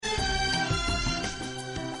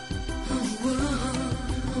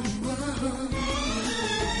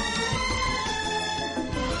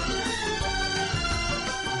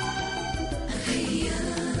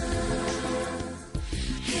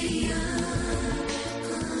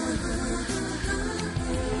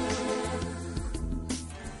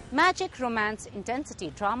Magic, romance,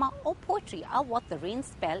 intensity, drama or poetry are what the rain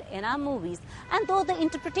spell in our movies. And though the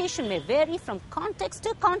interpretation may vary from context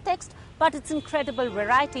to context, but its incredible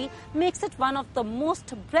variety makes it one of the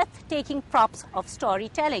most breathtaking props of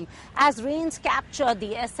storytelling, as rains capture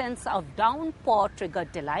the essence of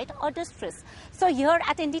downpour-triggered delight or distress. So here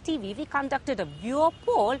at NDTV, we conducted a viewer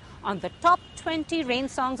poll on the top 20 rain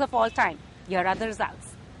songs of all time. Here are the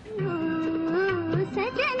results.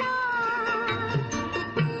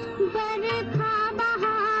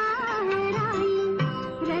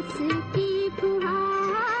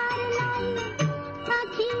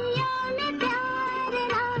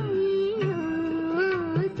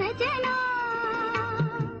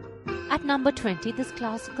 At number 20, this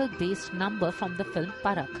classical-based number from the film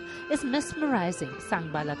Parakh is mesmerizing,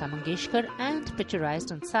 sung by Lata Mangeshkar and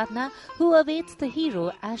picturized on Sadhna, who awaits the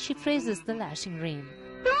hero as she phrases the lashing rain.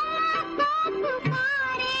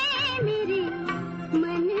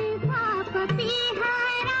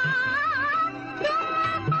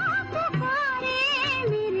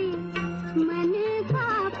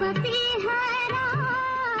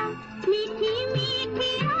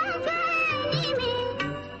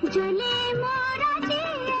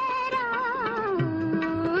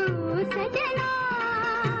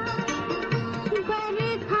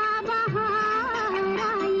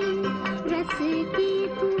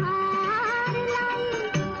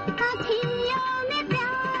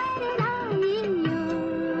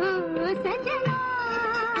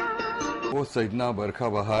 Sajna Barkha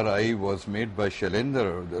Bahar Aayi was made by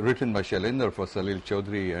Shailendra, written by Shailendra for Salil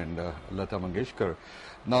Chaudhary and Lata Mangeshkar.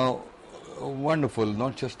 Now, wonderful,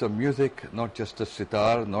 not just the music, not just the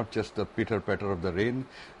sitar, not just the pitter-patter of the rain,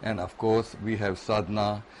 and of course we have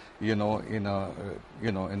Sadhna, in a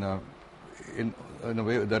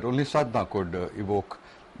way that only Sadhna could evoke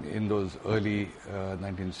in those early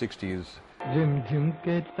 1960s. रिमझिम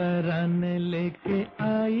के तराने लेके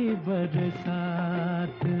आई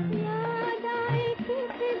बरसात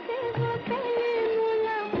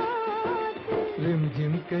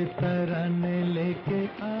रिमझिम के तराने लेके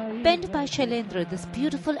आई. Penned by Shailendra, this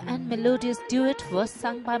beautiful and melodious duet was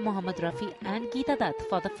sung by Mohammad Rafi and Geeta Dutt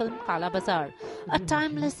for the film Kala Bazaar, a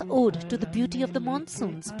timeless ode to the beauty of the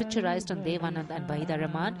monsoons, picturized on Dev Anand and Wahida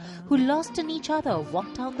Rahman, who lost in each other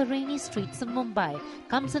walked down the rainy streets of Mumbai,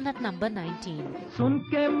 comes in at number 19. सुन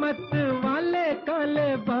के मत वाले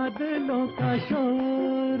काले बादलों का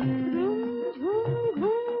शोर घूम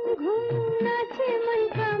घूम घूम नाचे मन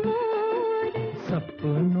का मोर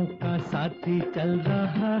सपनों का साथी चल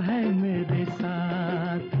रहा है मेरे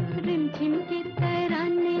साथ रिमझिम के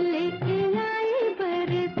तराने लेके आई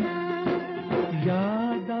बरसात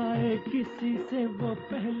याद आए किसी से वो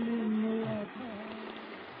पहली मुलाकात.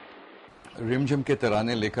 Rimjim ke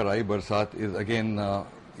tarane lekar aayi barsat is again a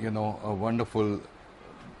wonderful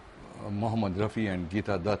Mohammad Rafi and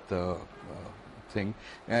Geeta Dutt thing,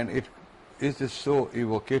 and it is just so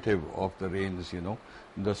evocative of the rains,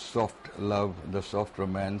 the soft love, the soft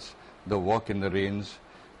romance, the walk in the rains.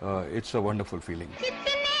 It's a wonderful feeling.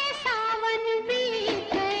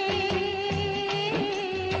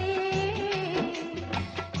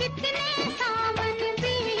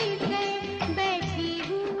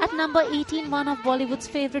 At number 18, one of Bollywood's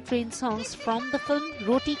favorite rain songs from the film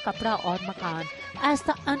Roti, Kapda aur Makan, as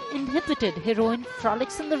the uninhibited heroine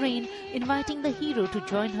frolics in the rain, inviting the hero to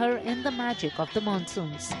join her in the magic of the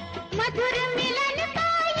monsoons.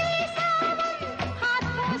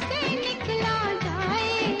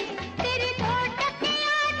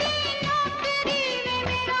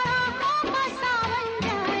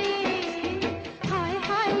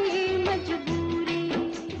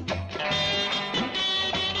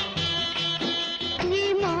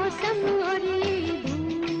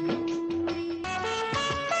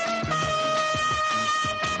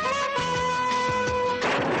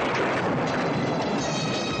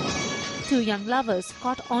 Two young lovers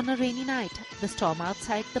caught on a rainy night. The storm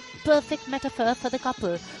outside, the perfect metaphor for the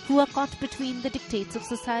couple who are caught between the dictates of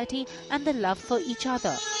society and the love for each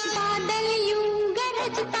other.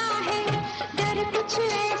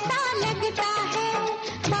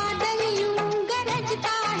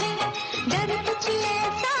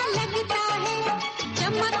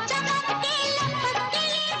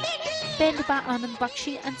 Penned by Anand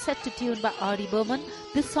Bakshi and set to tune by R.D. Burman,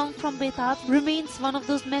 this song from Betab remains one of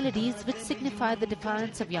those melodies which signify the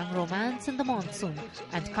defiance of young romance in the monsoon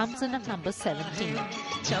and comes in at number 17.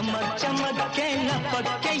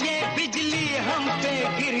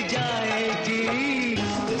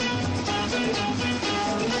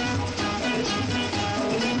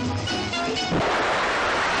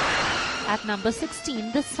 At number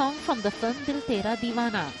 16, this song from the film Dil Tera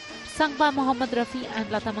Deewana, Sung by Mohammad Rafi and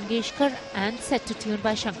Lata Mangeshkar and set to tune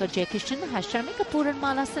by Shankar Jaikishan, has Shammi Kapoor and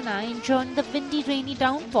Mala Sinha enjoying the windy, rainy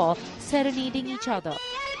downpour, serenading each other.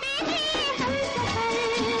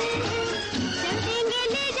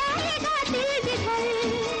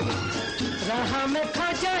 राह में खो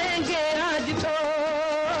जाएंगे आज तो,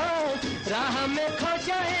 राह में खो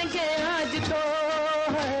जाएंगे आज तो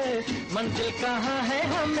है, मंजिल कहाँ है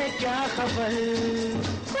हमें क्या खबर,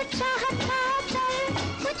 कुछ चाहत का असर,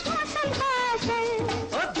 कुछ मौसम का असर,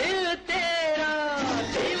 ओ दिल तेरा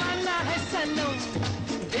दीवाना है सनम,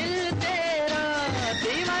 दिल तेरा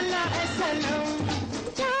दीवाना है सनम,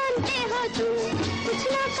 जानते हो तुम कुछ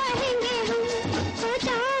ना कहेंगे हम, ओ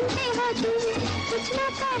जानते हो तुम कुछ ना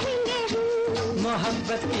कहेंगे हम,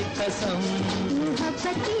 मोहब्बत की कसम,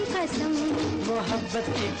 मोहब्बत की कसम, मोहब्बत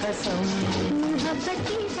की कसम, मोहब्बत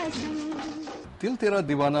की कसम. Dil Tera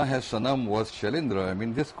Deewana Hai Sanam was Shailendra. I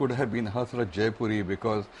mean, this could have been Hasrat Jaipuri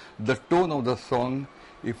because the tone of the song,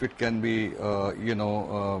 if it can be,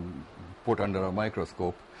 put under a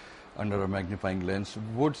microscope, under a magnifying lens,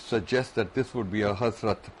 would suggest that this would be a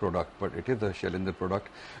Hasrat product, but it is a Shailendra product.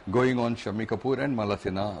 Going on Shammi Kapoor and Mala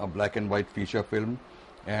Sinha, a black and white feature film,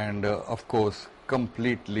 and of course,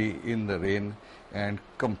 completely in the rain and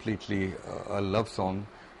completely a love song,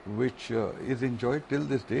 which is enjoyed till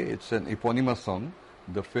this day. It's an eponymous song.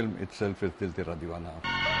 The film itself is Dil Tera Deewana.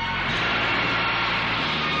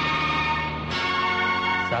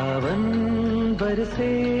 सावन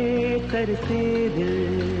बरसे तरसे दिल,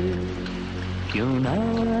 क्यों ना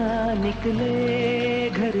निकले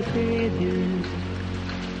घर से दिल.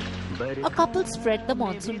 A couple spread the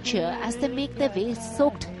monsoon cheer as they make their way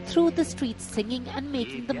soaked through the streets singing and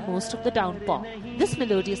making the most of the downpour. This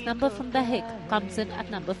melodious number from The Hik comes in at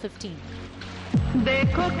number 15.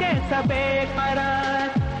 देखो कैसा बेकरार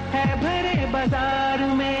है भरे बाजार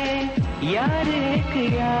में, यार एक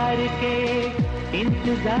यार के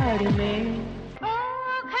इंतजार में. ओ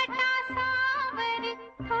घटा सावर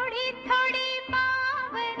थोड़ी थोड़ी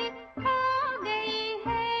बावर हो गई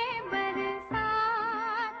है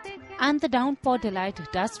बरसात. And the downpour delight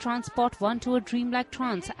does transport one to a dreamlike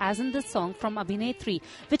trance, as in this song from Abhinetri,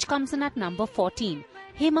 which comes in at number 14.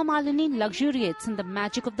 Hema Malini luxuriates in the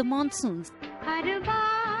magic of the monsoons. हर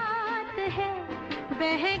बात है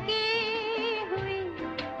बहकी हुई,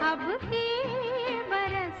 अब की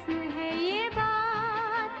बरस है ये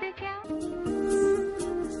बात क्या.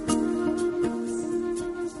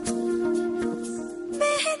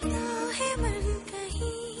 बहता है मन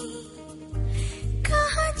कहीं,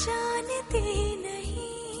 कहाँ जानते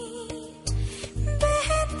नहीं,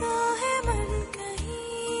 बहता है मन कहीं.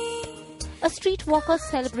 A street walker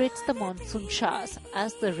celebrates the monsoon showers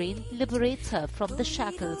as the rain liberates her from the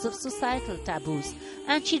shackles of societal taboos,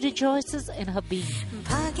 and she rejoices in her being.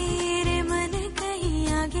 भागे रे मन कहीं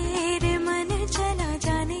आगे रे मन चला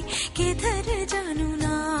जाने किधर जानू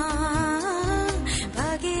ना,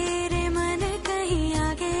 भागे रे मन कहीं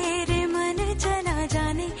आगे रे मन चला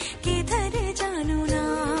जाने किधर जानू ना,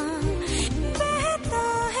 बहता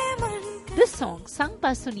है मन. This song, sung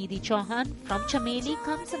by Sunidhi Chauhan from Chameli,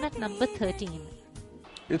 comes in at number 13.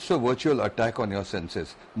 It's a virtual attack on your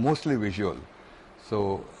senses, mostly visual.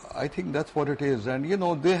 So I think that's what it is. And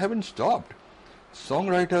they haven't stopped.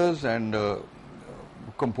 Songwriters and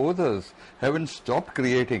composers haven't stopped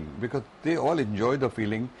creating because they all enjoy the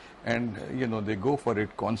feeling, and they go for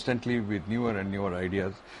it constantly with newer and newer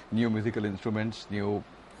ideas, new musical instruments, new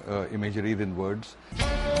imageries in words.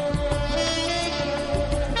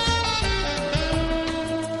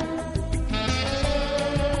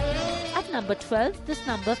 Number 12, this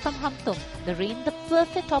number from Hum Tum, The Rain, the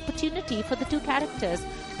perfect opportunity for the two characters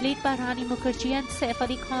played by Rani Mukherjee and Saif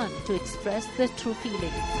Ali Khan to express their true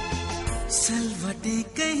feelings. सलवटे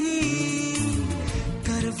कहीं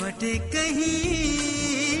करवटे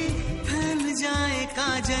कहीं फैल जाए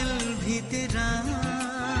काजल भी तेरा,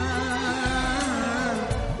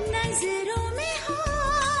 नजरों में हो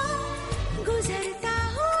गुजरता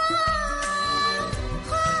हुआ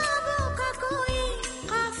ख्वाबों का कोई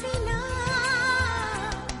काफिला,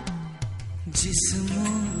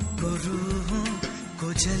 जिस्मों को रूहों को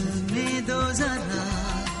जलने दो जरा,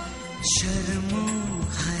 शर्मो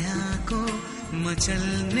हया को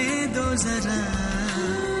मचलने दो जरा.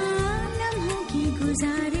 लम्हों की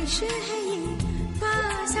गुजारिश है ये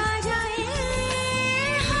पास आ जाए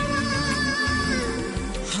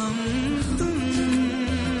हम तुम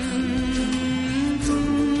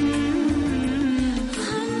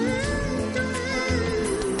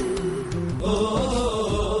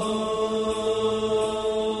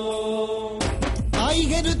आई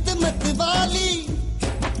है रुत मत वाली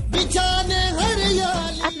बिछाने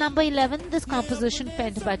हरियाली. At number 11, this composition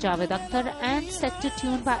penned by Javed Akhtar and set to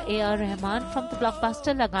tune by A.R. Rahman from the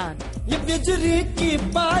blockbuster Lagan. ये बिजली की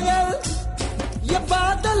पायल, ये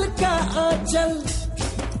बादल का आंचल,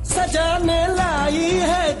 सजाने लाई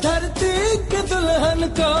है धरती के दुल्हन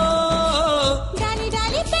को. डाली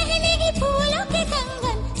डाली पहनेगी फूलों के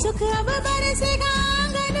कंगन, सुख अब बरसेगा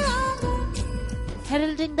आंगन आंगन.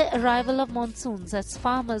 Heralding the arrival of monsoons as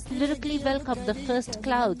farmers lyrically welcome the first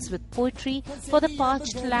clouds with poetry for the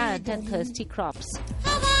parched land and thirsty crops.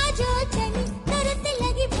 हवा जो चली तरत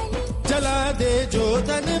लगी भली, जला दे जो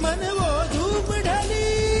तन मन वो धूप ढली.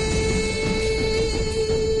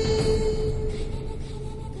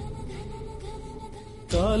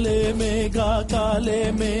 काले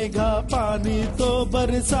मेघा पानी तो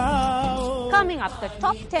बरसाओ. Coming up, the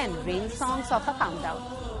top 10 rain songs of a countdown.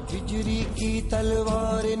 बिजली की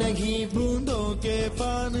तलवार नहीं बूंदों के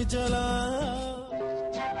पान चलाओ.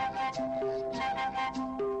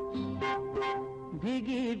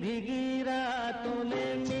 भीगी भीगी रातों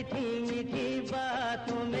में, मीठी मीठी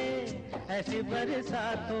बातों में, ऐसी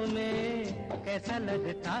बरसातों में कैसा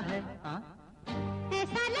लगता है.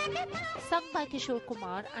 Sung by Kishore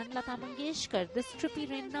Kumar and Lata Mangeshkar, this trippy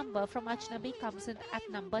rain number from Ajnabi comes in at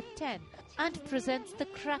number 10 and presents the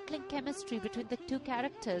crackling chemistry between the two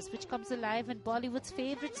characters, which comes alive in Bollywood's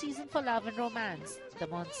favorite season for love and romance, the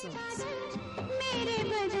monsoons. मेरे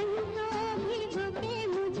बदन को भिगो के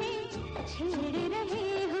मुझे छेड़ रहे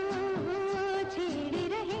हो, छेड़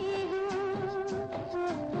रहे हो.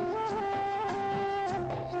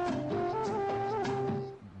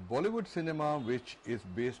 Bollywood cinema, which is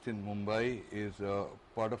based in Mumbai, is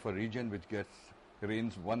part of a region which gets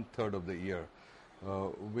rains 1/3 of the year,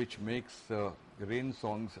 which makes rain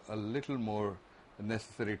songs a little more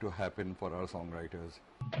necessary to happen for our songwriters.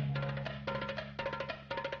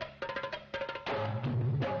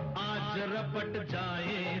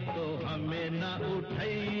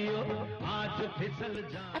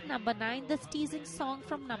 At number 9, this teasing song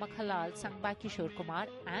from Namak Halal, sung by Kishore Kumar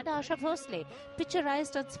and Asha Bhosle,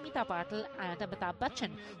 picturized on Smita Patil and Amitabh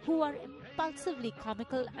Bachchan, who are impulsively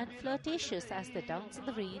comical and flirtatious as they dance in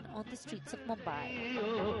the rain on the streets of Mumbai.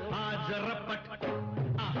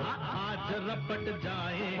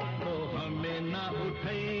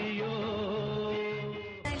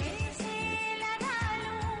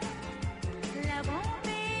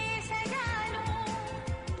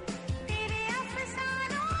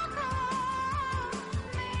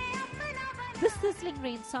 This sizzling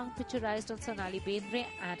rain song picturized on Sonali Bendre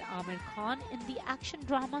and Aamir Khan in the action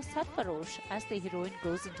drama Sarfarosh as the heroine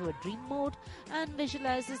goes into a dream mode and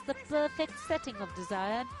visualizes the perfect setting of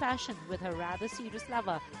desire and passion with her rather serious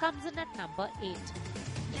lover, comes in at number 8.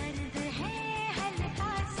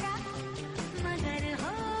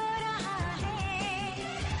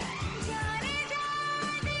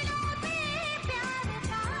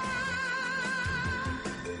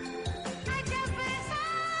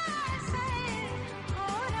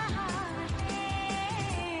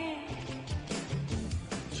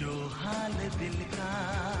 दिल का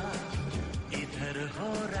इधर हो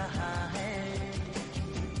रहा है,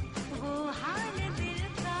 वो हाल दिल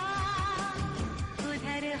का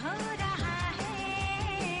उधर हो रहा है.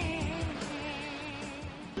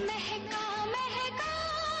 महका महका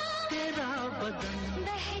तेरा बदन,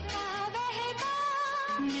 बहका बहका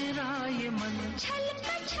मेरा ये मन.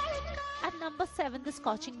 छलका छलका. At number 7, the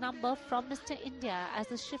scorching number from Mr. India as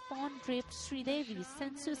the chiffon-draped Sridevi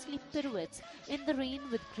sensuously pirouettes in the rain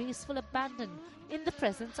with graceful abandon in the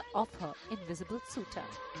presence of her invisible suitor.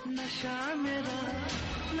 नशा मेरा,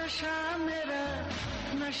 नशा मेरा,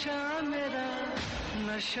 नशा मेरा,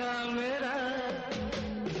 नशा मेरा.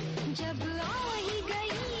 जब आ ही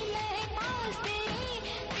गई मैं पास तेरे,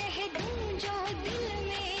 कह दूं जो दिल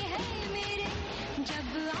में है मेरे.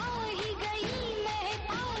 जब आ ही गई मैं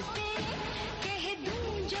पास तेरे, कह दूं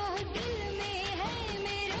जो दिल में है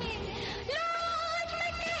मेरे. लाज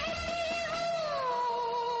मैं कहती हूँ,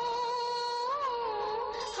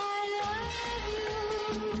 I love you,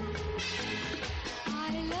 I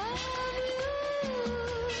love you,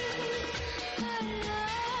 I love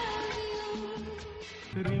you.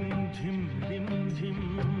 Rim झिम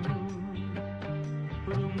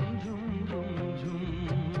रुम झुम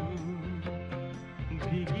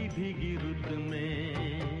भीगी भीगी रुत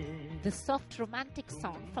में. The soft romantic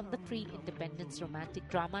song from the pre-independence romantic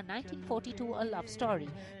drama 1942 A Love Story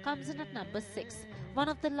comes in at number 6. One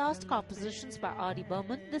of the last compositions by R.D.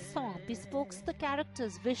 Burman, this song bespokes the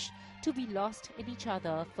character's wish to be lost in each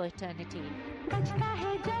other for eternity. बजता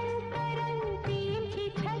है जल तरंग तीन की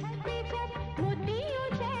छत पे जब मोतियों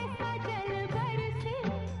जैसा जल बरसे.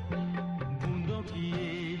 बूंदों की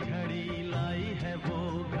ये झड़ी लाई है वो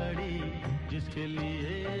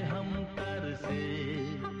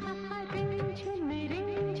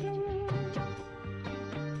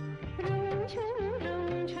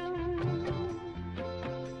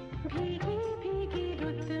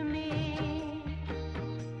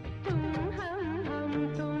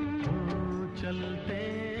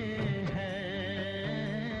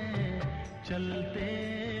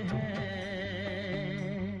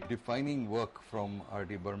defining work from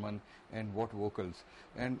R.D. Burman, and what vocals.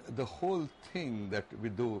 And the whole thing that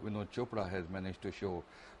Vinod Chopra has managed to show,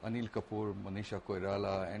 Anil Kapoor, Manisha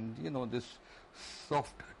Koirala, and this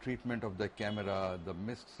soft treatment of the camera, the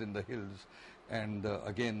mists in the hills, and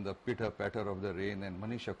again the pitter-patter of the rain, and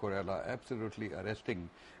Manisha Koirala absolutely arresting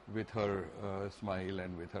with her smile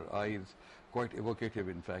and with her eyes, quite evocative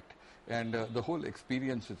in fact, and the whole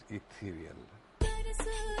experience is ethereal.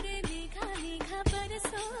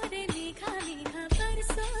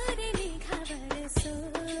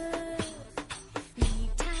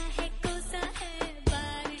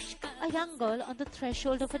 A young girl on the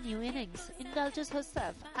threshold of a new innings indulges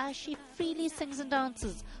herself as she freely sings and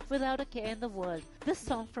dances without a care in the world. This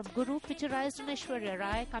song from Guru, picturized in Aishwarya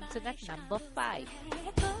Rai, comes in at number 5.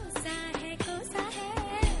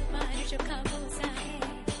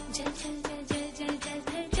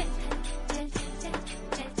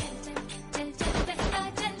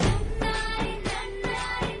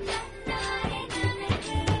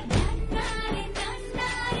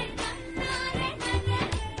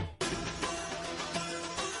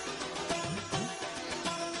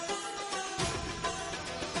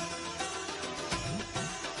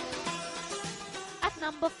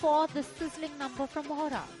 Number 4, the sizzling number from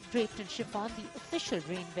Ohra. Draped in chiffon, the official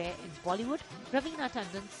rainwear in Bollywood, Raveena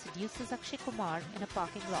Tandon seduces Akshay Kumar in a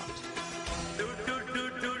parking lot.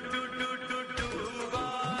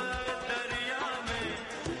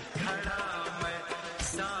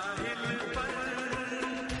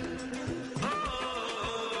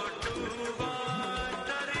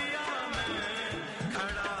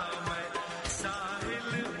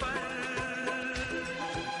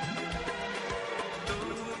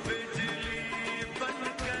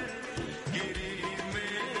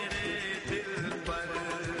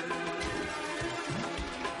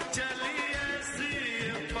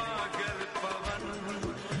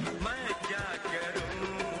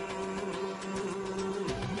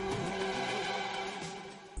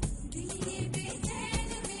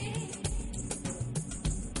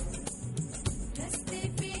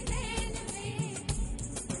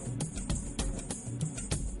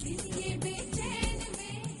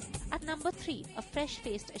 Number 3, a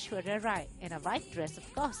fresh-faced Aishwarya Rai, in a white dress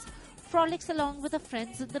of course, frolics along with her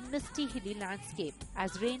friends in the misty hilly landscape.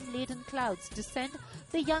 As rain-laden clouds descend,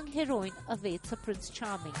 the young heroine awaits her Prince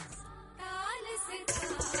Charming.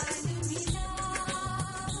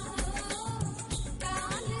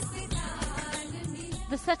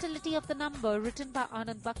 The subtlety of the number, written by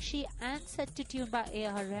Anand Bakshi and set to tune by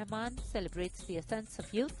A.R. Rahman, celebrates the essence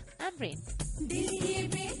of youth and rain.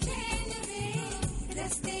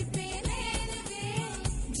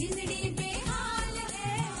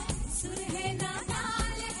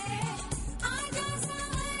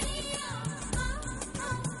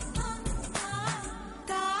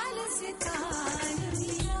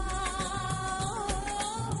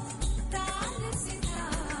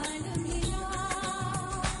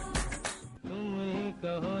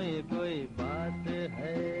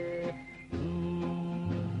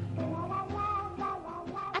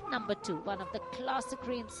 Number 2, one of the classic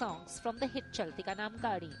rain songs from the hit Chalti Ka Naam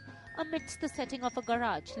Gaadi. Amidst the setting of a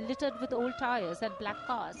garage littered with old tires and black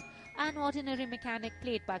cars, an ordinary mechanic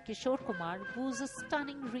played by Kishore Kumar woos a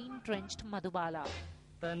stunning rain-drenched Madhubala.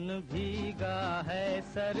 तन भीगा है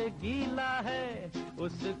sir गीला है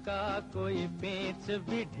उसका कोई पेंच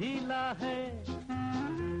भी ढीला है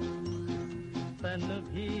तन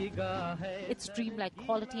भीगा है. Its dreamlike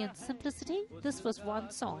quality and simplicity, this was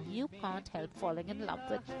one song you can't help falling in love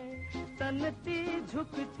with. तनती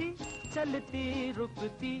झुकती चलती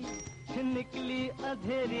रुकती निकली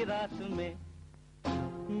अंधेरी रात में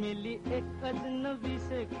मिली एक अजनबी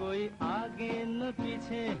से कोई आगे न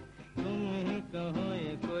पीछे तुम ही कहो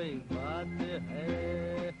ये कोई बात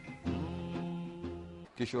है.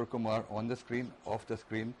 Kishore Kumar on the screen, off the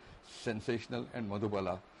screen, sensational, and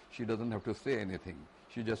Madhubala, she doesn't have to say anything.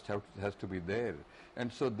 She just has to be there.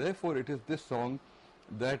 And so therefore it is this song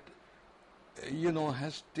that,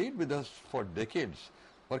 has stayed with us for decades.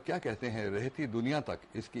 और क्या कहते हैं, रहती दुनिया तक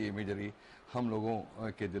इसकी imagery हम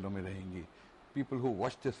लोगों के दिलों में रहेंगी. People who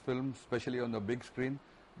watch this film, especially on the big screen,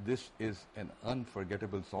 this is an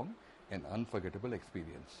unforgettable song, an unforgettable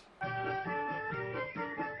experience.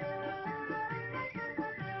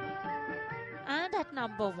 And at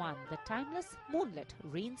number 1, the timeless Moonlit,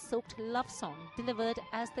 rain-soaked love song delivered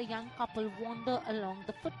as the young couple wander along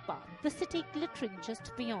the footpath, the city glittering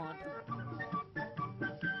just beyond.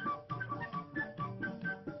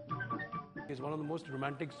 It's one of the most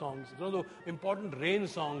romantic songs. It's one of the important rain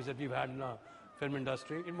songs that we've had in the film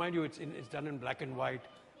industry. And mind you, it's done in black and white,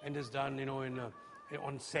 and it's done,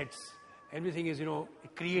 on sets. everything is,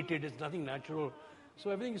 created, it's nothing natural. So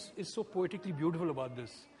everything is so poetically beautiful about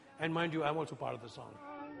this. And mind you, I'm also part of the song.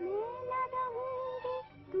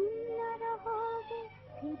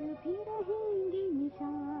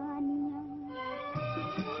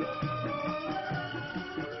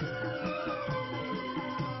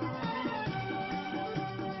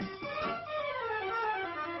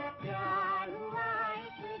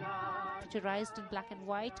 Picturized in black and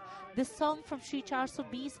white, this song from Shri 400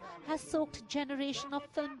 Bees has soaked generation of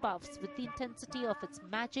film buffs with the intensity of its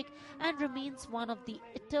magic and remains one of the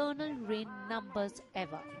eternal rain numbers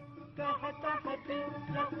ever.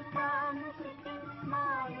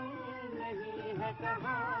 मालूम नहीं है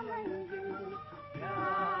कहाँ मंजिल,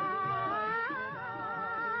 क्या